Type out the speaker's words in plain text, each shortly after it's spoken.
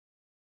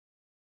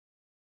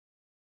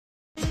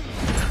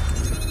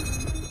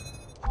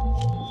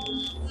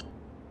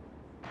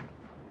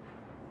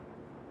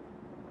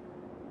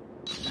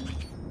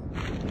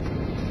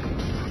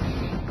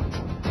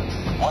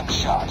One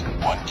shot,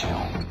 one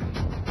kill.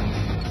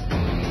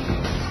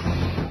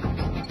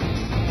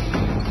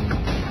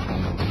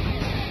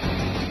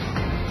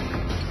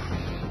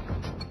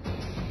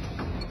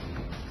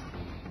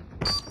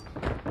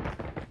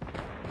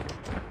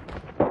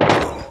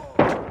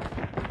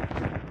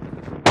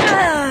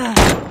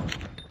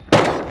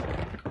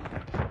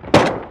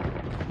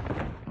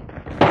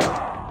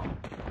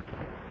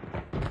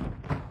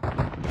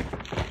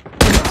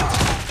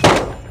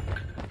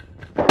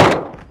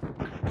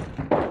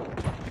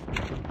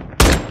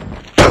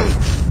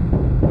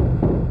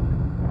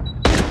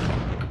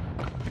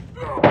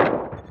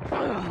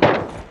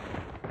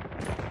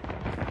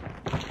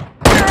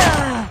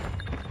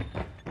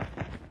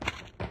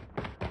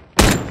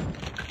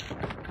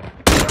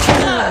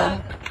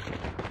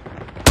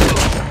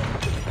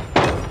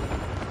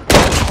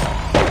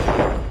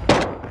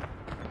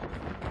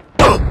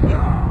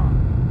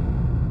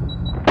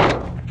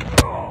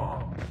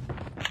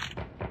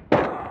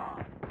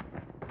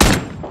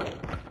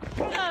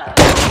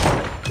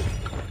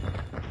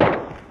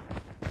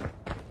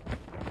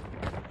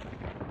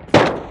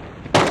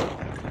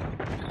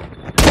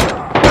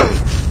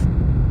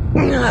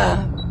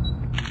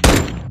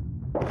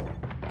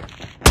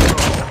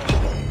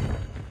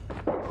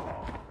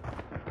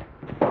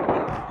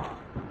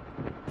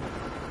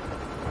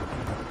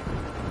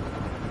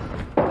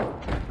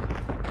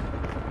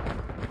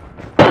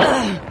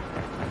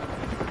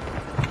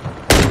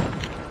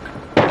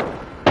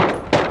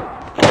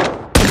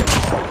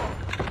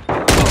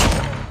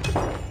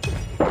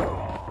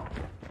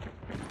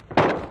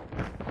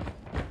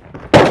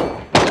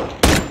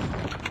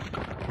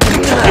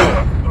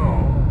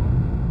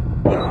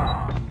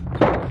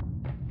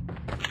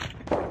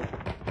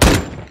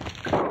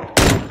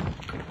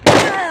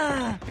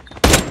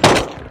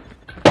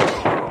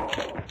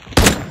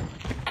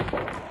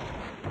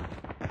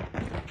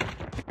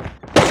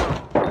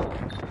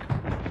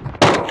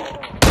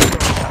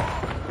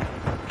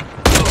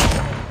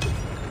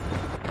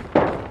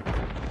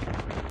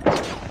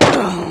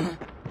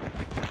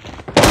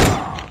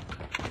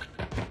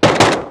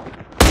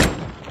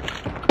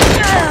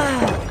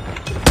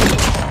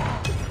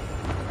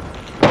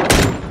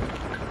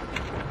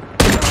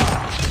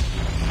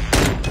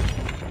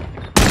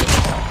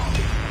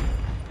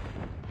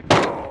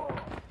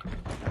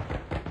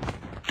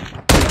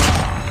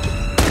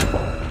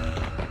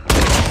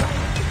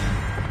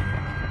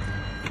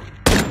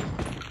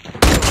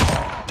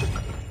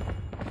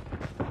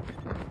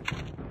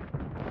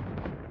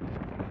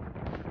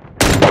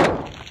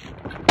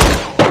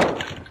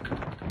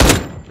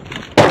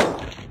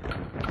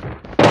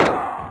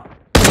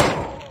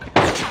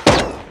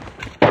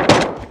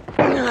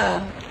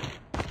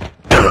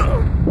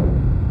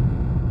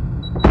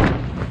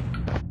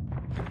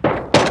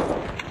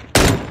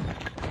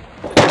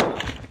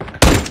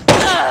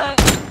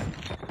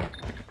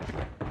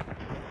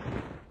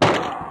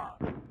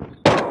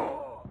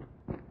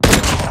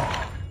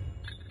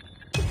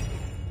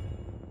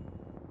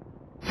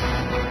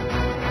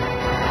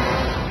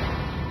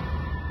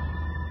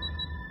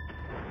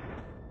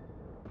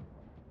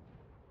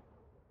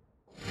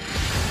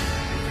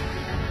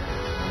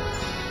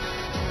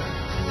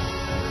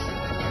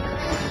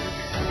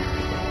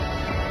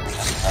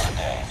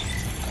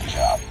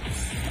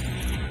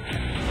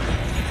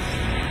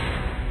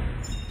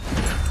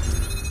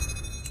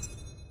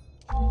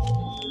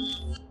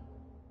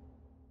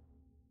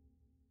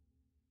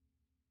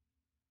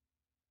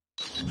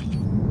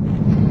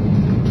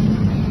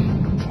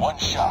 One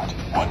shot,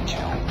 one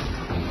kill.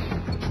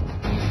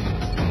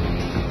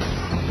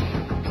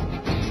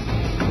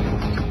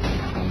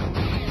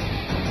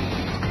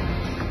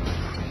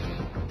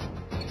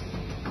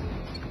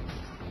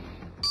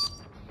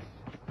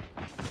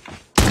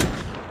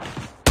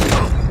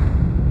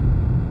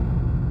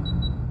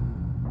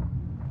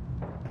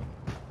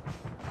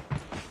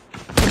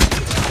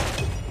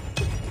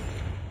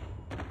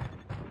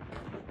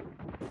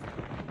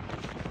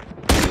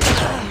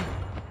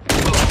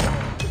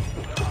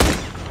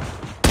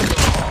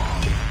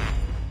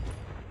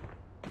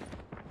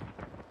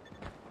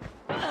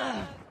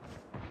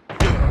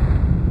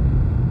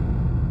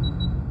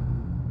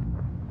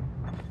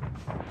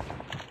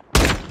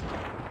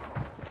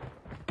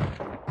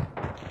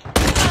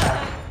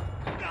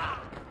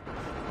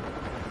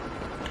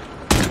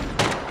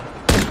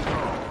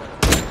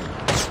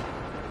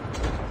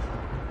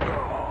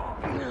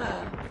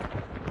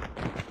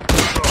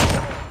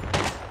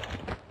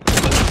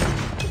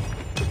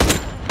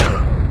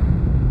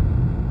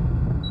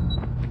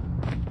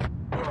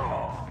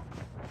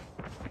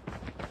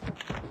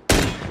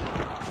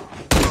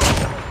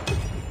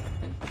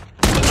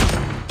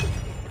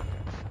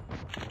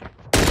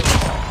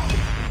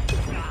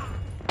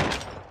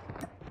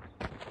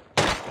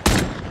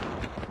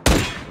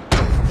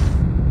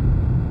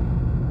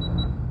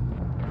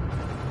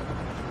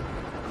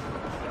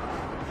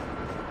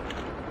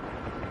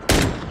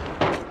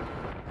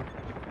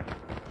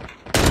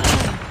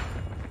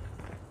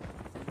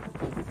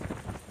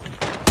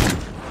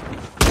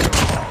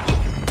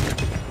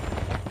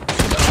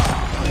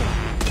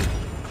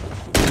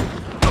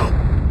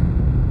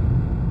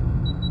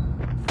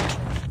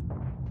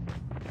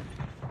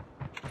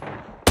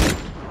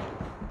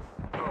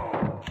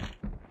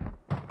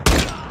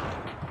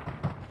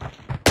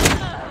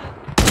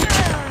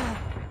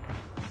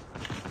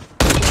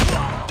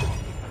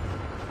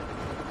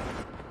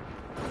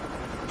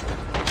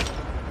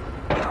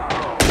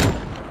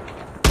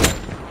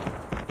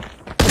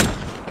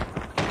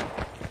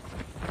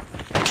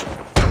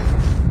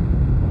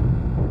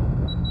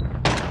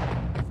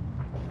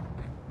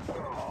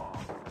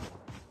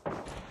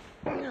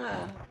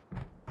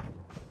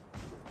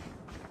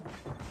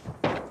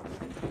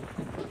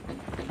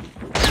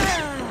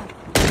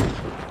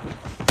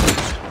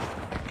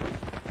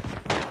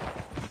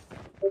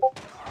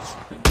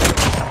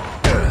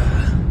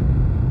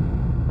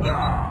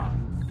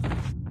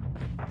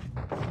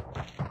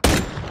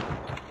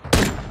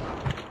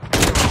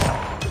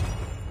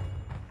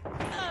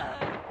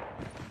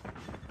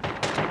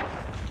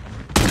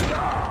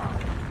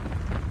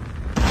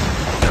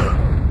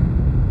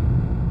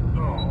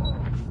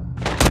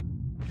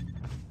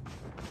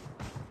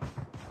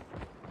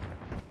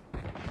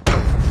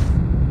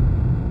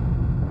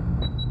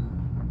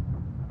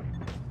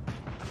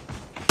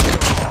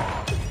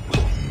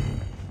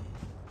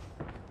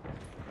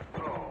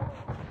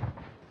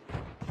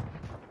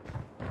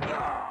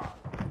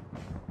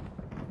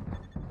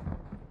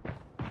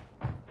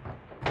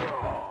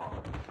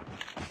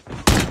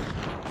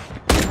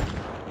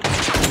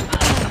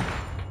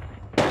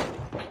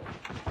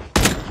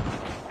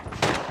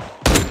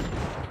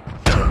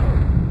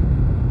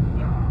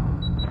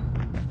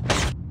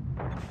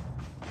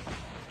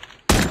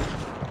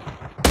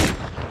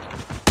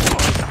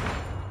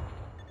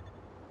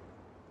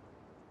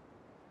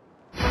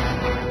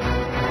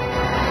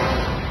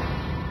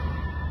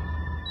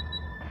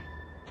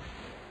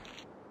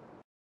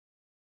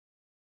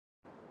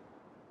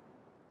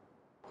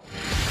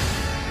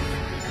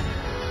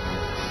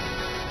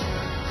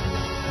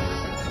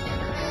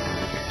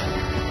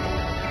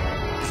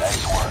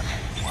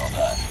 Well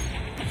done.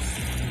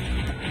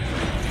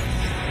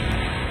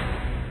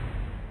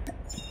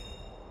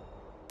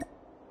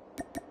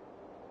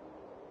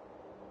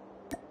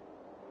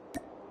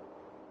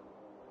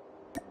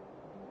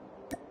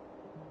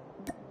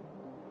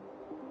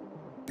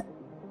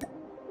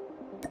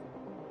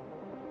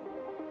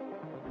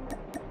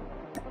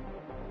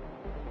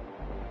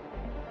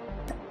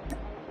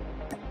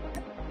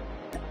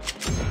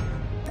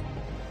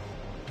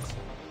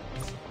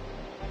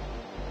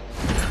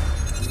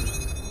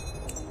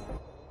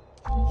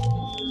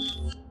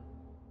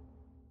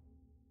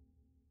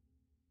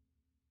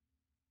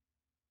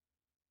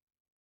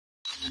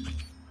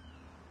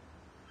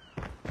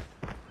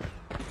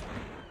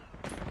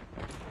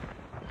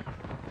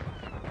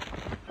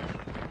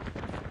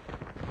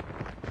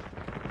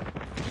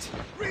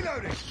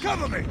 Reloading!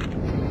 Cover me!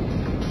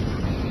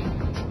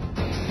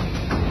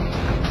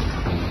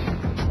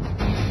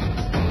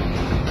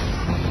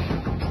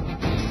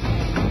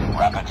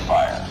 Rapid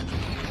fire.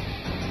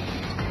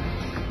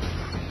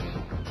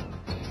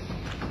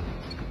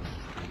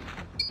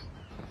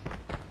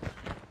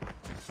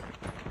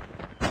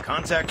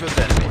 Contact with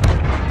enemy.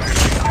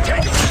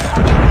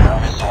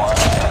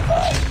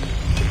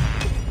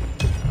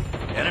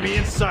 Enemy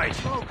in sight.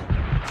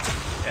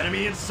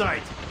 Enemy in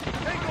sight.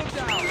 Tango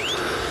down!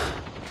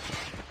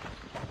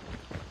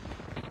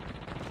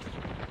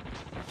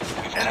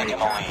 Enemy in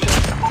the lead.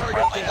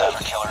 Friendly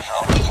hunter killer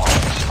drone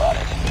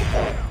spotted.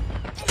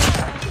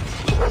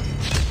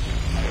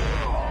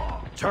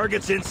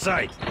 Targets in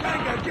sight.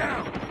 Tango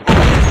down!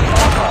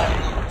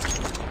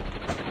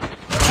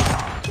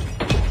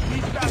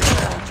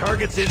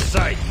 Targets in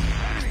sight.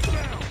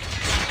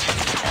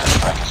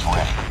 Airstrike is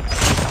ready.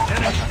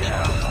 Enemy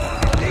down.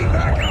 Need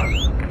backup!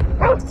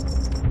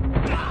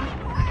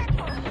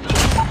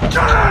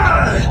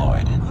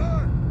 Deployed.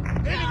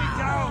 Enemy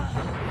down!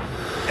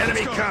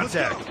 Enemy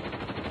contact.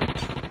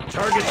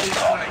 Targets in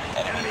sight.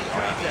 Enemy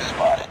contact.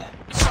 Spotted.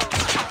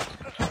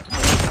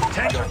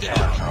 Tango Killer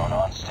down. drone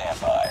on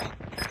standby.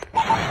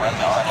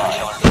 Friendly hunter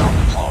killer drone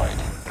deployed.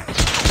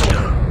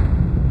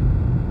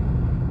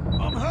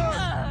 I'm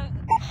hurt!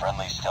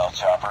 Friendly stealth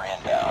chopper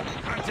inbound.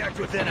 Contact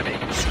with enemy.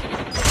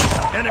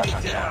 Enemy Hunter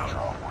killer down.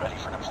 drone ready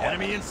for deployment.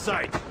 Enemy in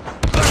sight.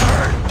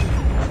 Alert.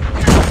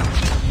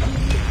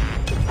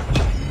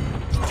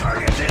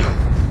 Target down.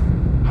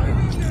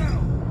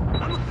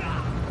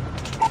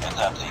 Heads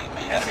up team.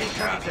 Enemy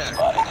contact.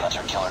 Spotted.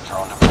 Hunter killer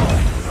drone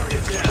deployed.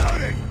 Target down.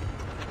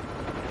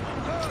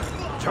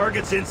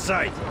 Targets in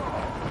sight.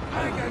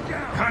 Tango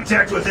down!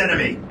 Contact with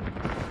enemy.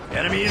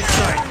 Enemy in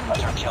sight.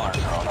 Hunter killer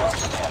drone on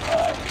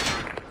standby.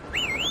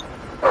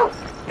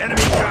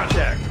 Enemy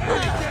contact.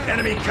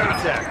 Enemy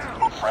contact.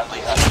 Friendly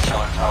hunter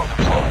killer drone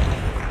deployed.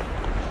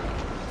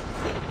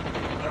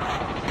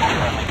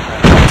 Friendly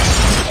critical.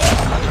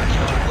 Hunter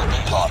killer will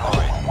keep on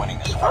moving, winning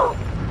this war.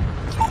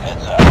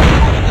 Heads up.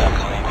 Heads up.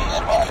 UAV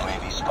spotted.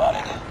 UAV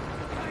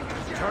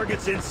spotted.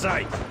 Targets in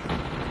sight.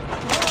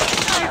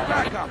 Need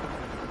backup!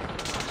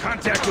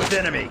 Contact with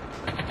enemy.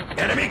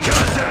 Enemy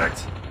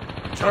contact.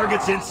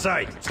 Targets in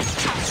sight.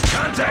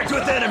 Contact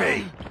with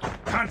enemy.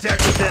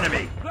 Contact with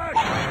enemy.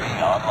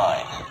 UAV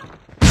online.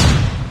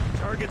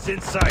 Targets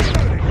in sight.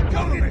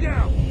 Cover me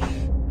down!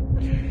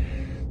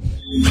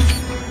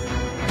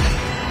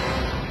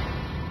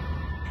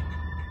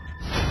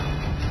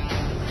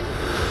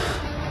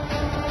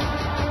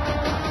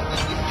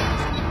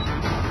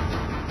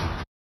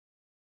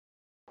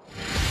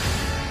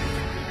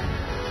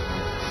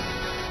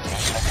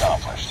 Mission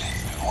accomplished.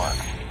 Good work.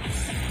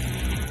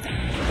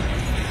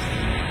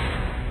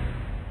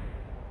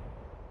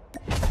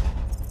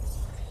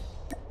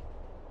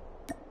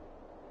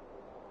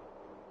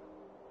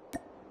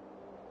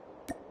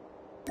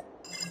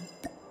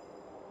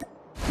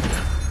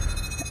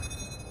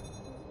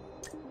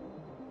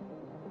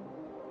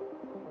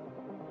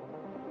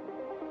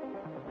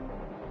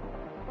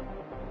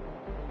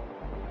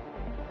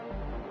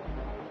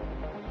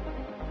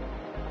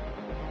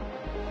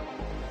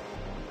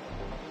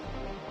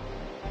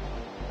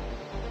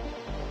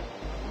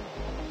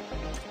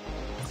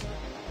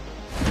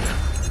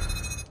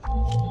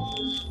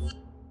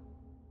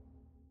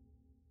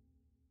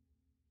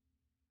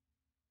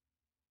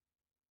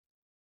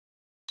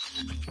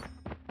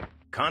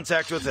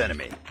 Contact with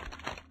enemy.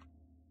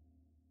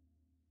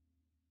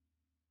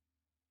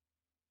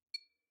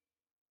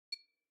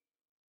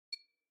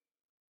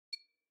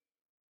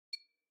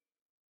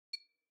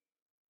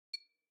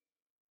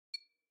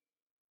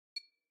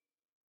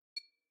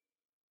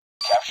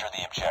 Capture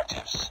the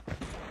objectives.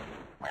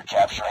 We're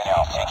capturing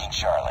Alpha, taking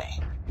Charlie.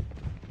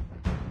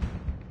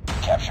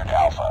 Captured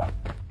Alpha.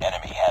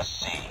 Enemy has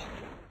C.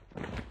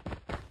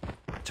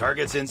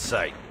 Targets in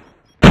sight.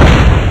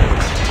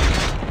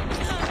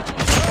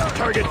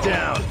 Target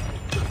down.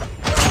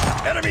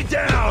 Enemy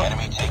down.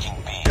 Enemy taking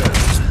B.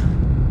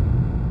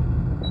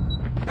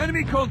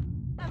 Enemy call!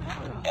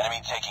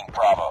 Enemy taking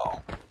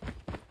Bravo.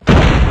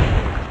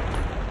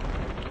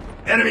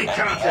 Enemy Enemy has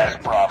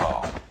contact.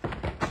 Bravo.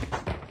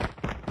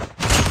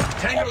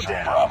 Tango Capture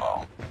down.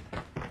 Bravo.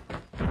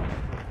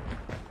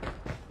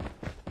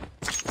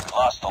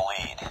 Lost the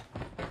lead.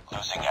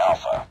 Losing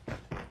Alpha.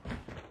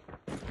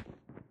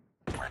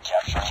 We're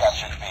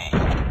captured B.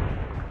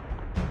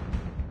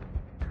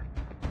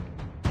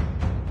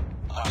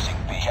 Losing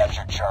B.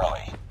 Captured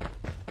Charlie.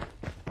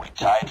 We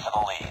tied for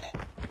the lead.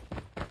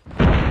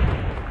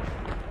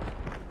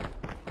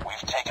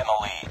 We've taken the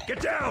lead. Get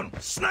down!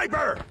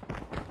 Sniper!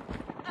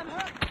 I'm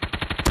hurt.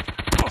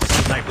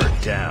 Sniper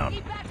down.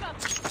 Need backup.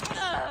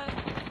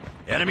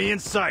 Enemy in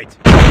sight.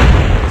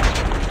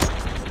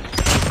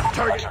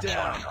 Target Hunter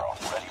down. killer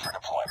drone ready for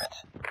deployment.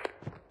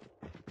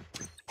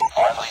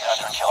 Friendly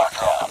hunter killer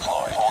drone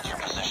deployed. Hold your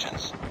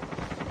positions.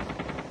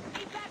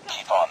 Need backup.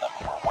 Keep on them.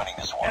 We're winning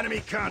this one.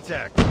 Enemy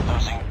contact.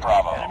 Losing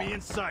Bravo. Enemy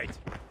in sight.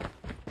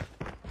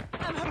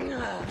 I'm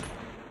hurt.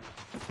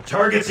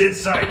 Targets in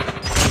sight.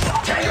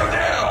 Tango Missile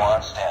down.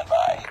 on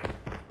standby.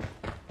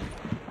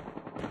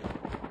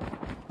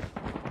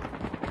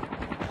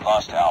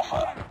 Lost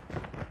Alpha.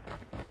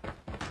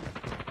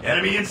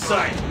 Enemy in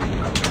sight.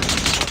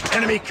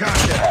 Enemy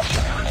contact.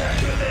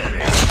 Captured. With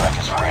enemy. Airstrike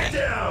is Target ready.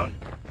 down.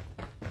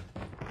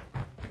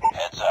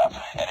 Heads up.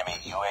 Enemy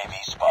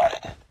UAV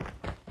spotted.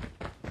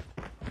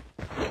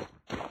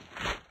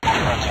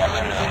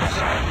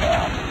 Captured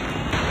inbound.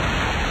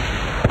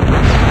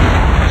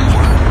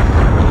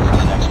 For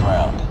the next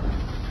round.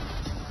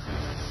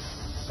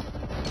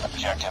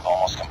 Objective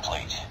almost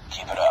complete.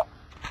 Keep it up.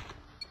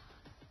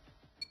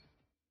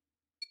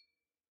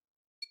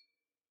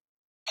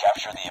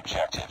 Capture the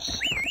objectives.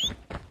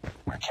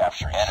 We're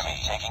capturing enemy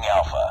taking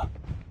Alpha.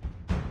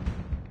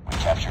 We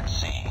captured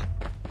C.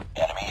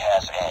 Enemy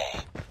has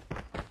A.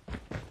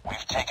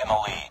 We've taken the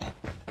lead.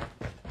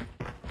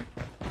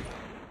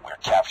 We're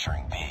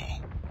capturing B.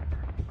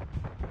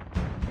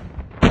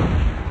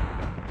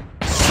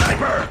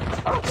 Sniper!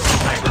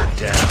 Sniper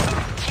down.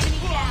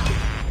 Enemy down.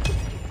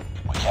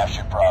 We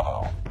captured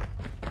Bravo.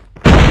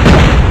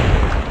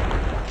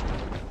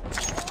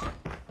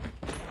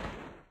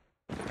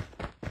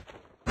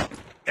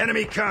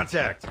 Enemy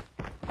contact.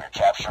 We're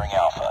capturing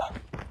Alpha.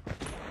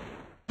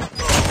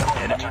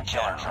 Enemy Hunter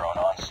killer down. drone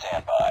on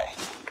standby.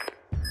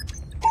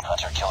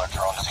 Hunter killer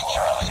drone losing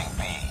Charlie. Losing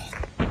B.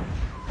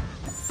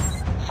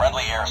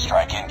 Friendly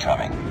airstrike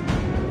incoming.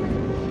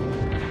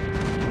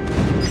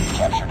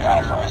 Captured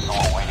Alpha. Missile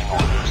awaiting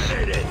orders.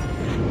 Eliminated.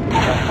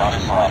 Red box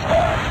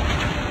inbound.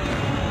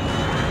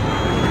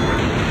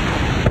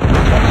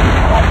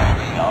 Captured Bravo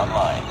B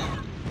online.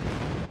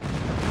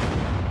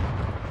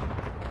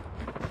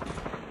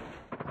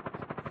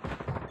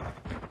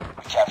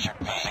 We captured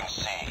B. Losing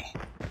C.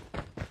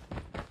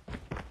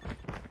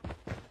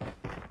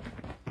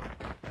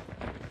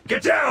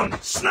 Get down!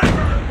 Sniper!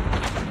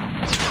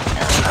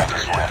 Airstrike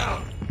is ready.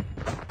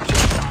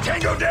 Down.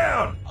 Tango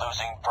down!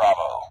 Losing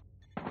Bravo.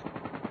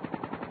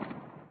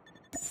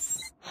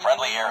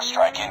 Friendly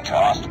airstrike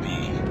incoming. Lost B.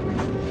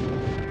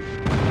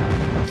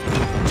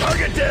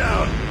 Target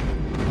down!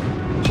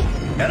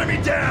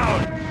 Enemy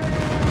down!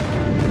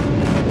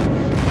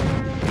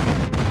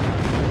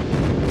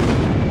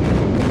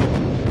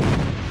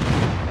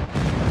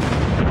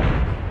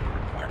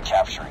 We're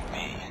capturing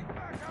B.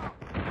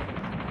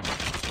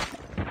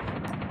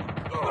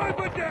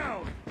 Sniper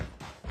down!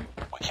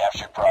 We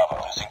captured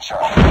Bravo. Losing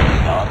Charlie. B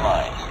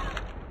online.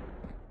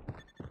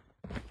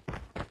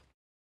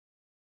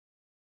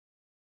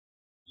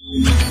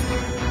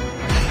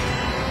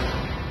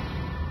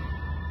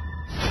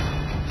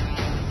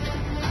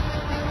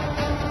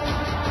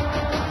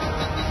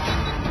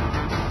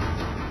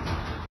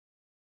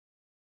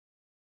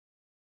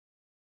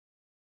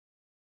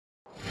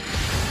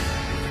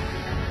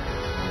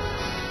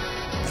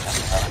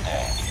 Just another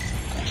day.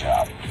 Good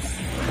job.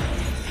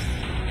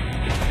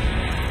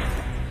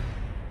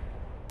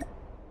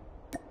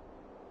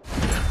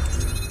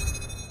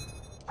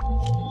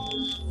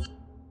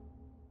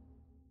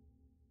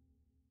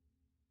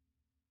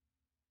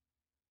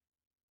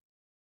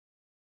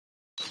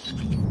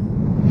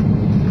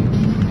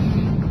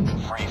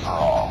 Free for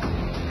all.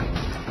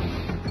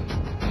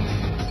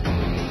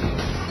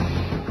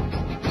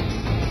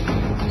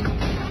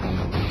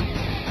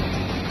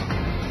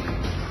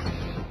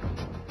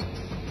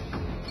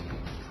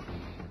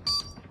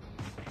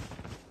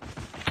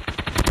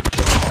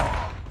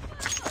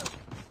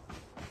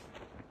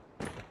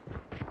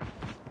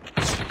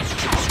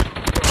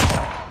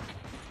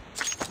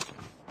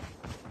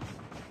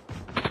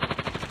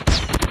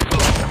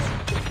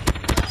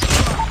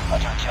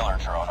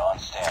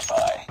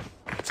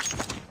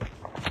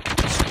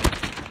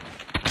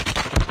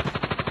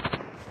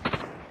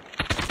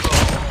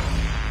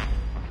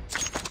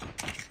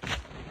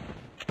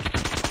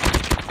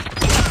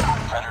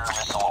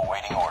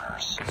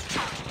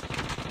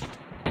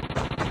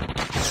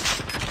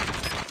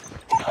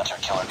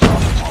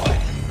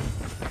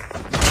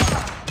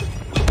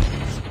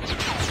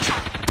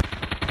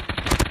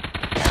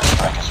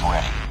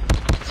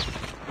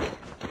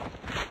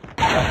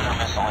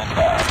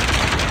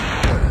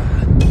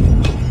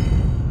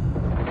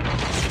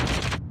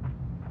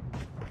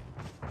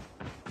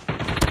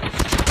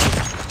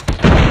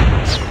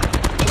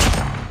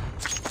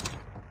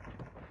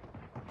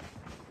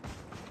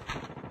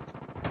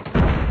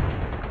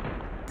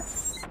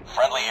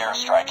 Friendly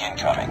airstrike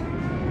incoming.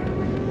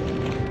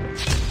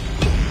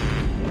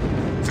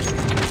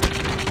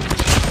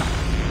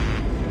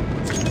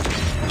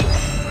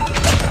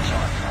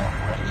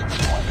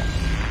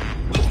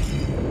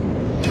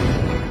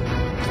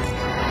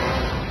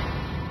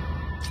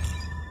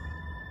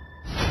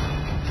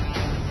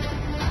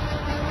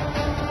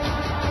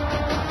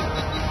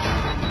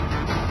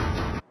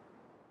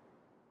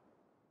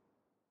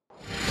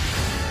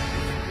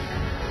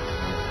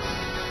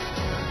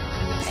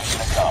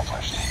 Mission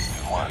accomplished.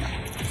 Good work.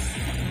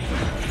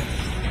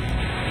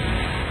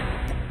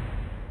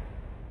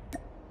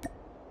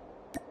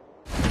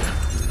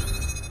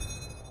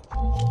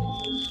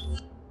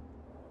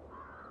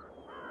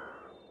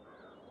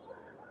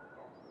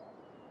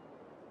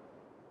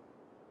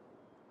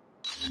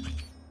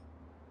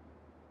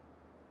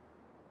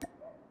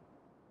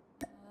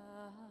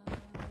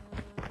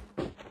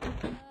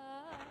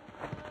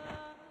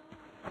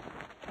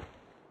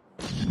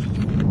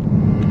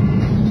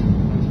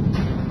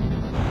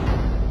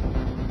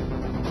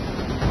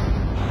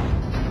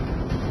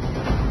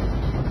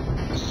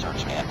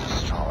 Search and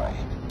destroy.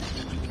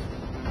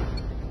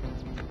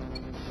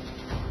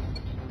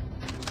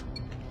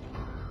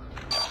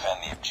 Defend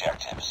the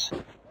objectives.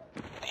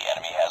 The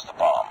enemy has the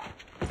bomb.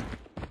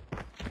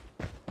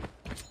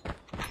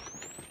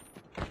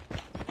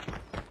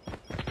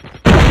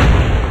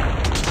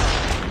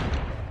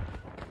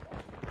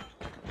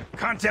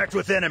 Contact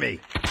with enemy.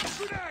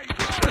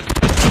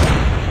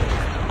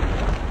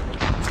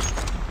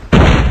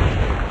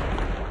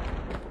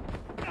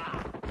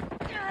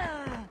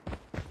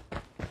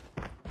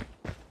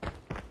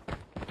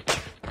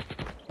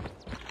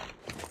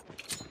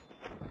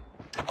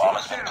 Bomb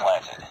has been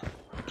planted.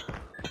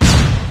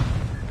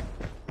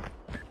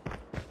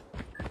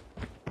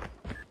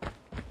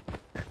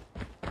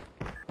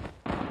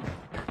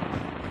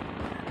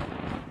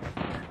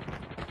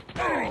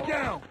 Enemy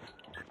down!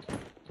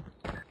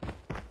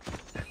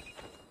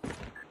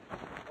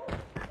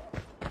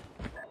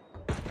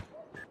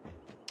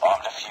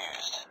 Bomb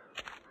defused.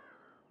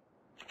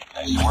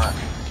 Nice work.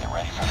 Get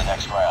ready for the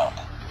next round.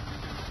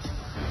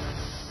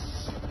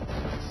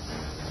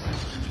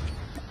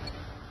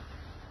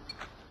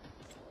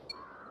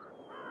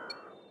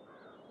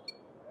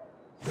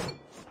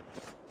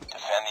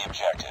 Defend the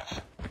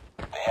objective.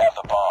 They have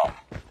the bomb.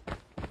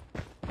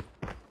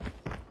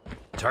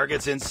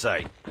 Targets in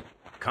sight.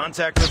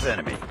 Contact with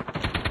enemy.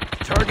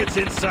 Targets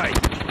in sight.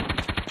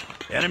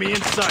 Enemy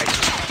in sight.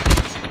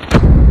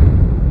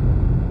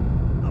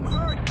 I'm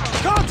hurt.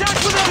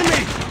 Contact with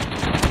enemy!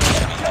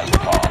 Enemy has the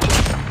bomb.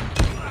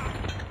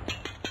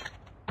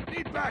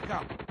 Need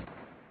backup!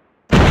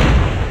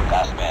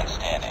 Last man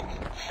standing.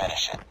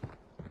 Finish it.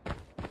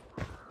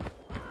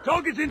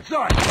 Target's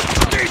inside!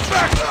 Need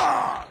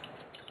backup!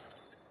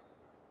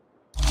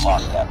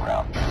 Lost that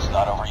round. It's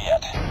not over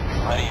yet.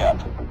 Ready up.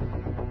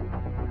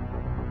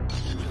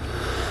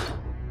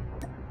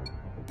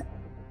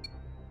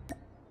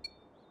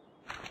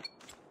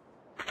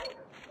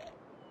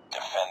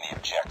 Defend the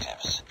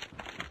objectives.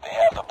 They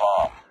have the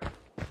bomb.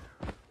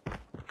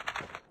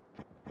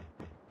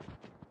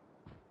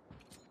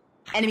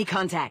 Enemy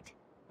contact.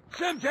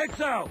 Semtex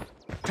out!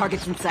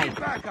 Targets in sight. Need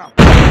backup!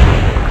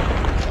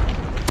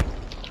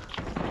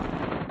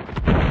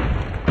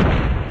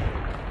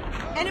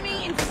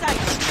 Enemy in sight.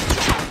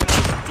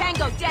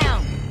 Tango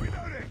down.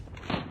 Reloading!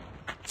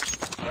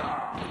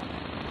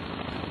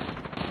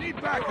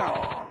 Need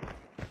backup!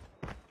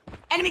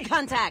 Enemy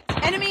contact.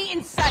 Enemy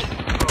in sight.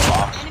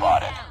 Bomb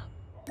spotted.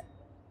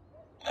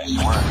 Nice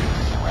work.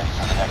 Get ready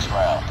for the next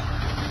round.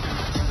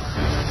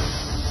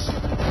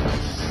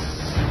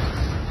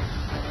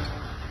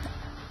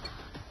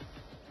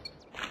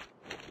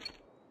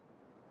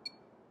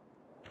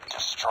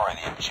 Destroy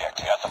the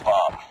objective. Got the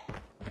bomb.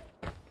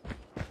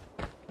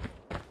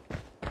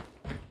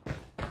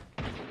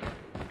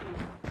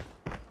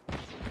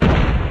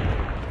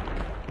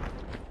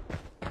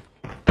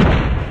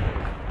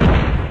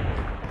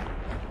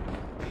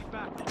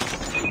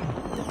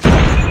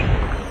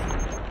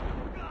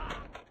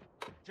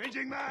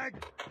 Changing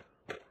mag!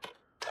 The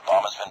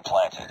bomb has been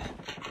planted.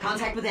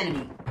 Contact with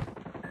enemy.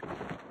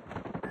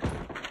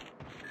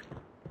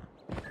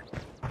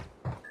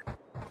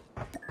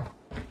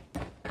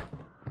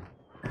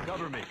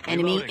 Cover me.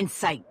 Enemy Reloading. in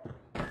sight.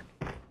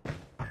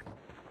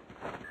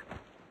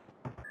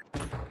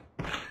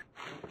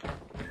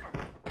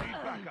 Need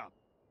backup.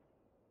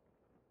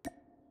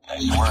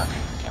 Nice work.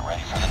 Get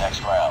ready for the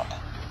next round.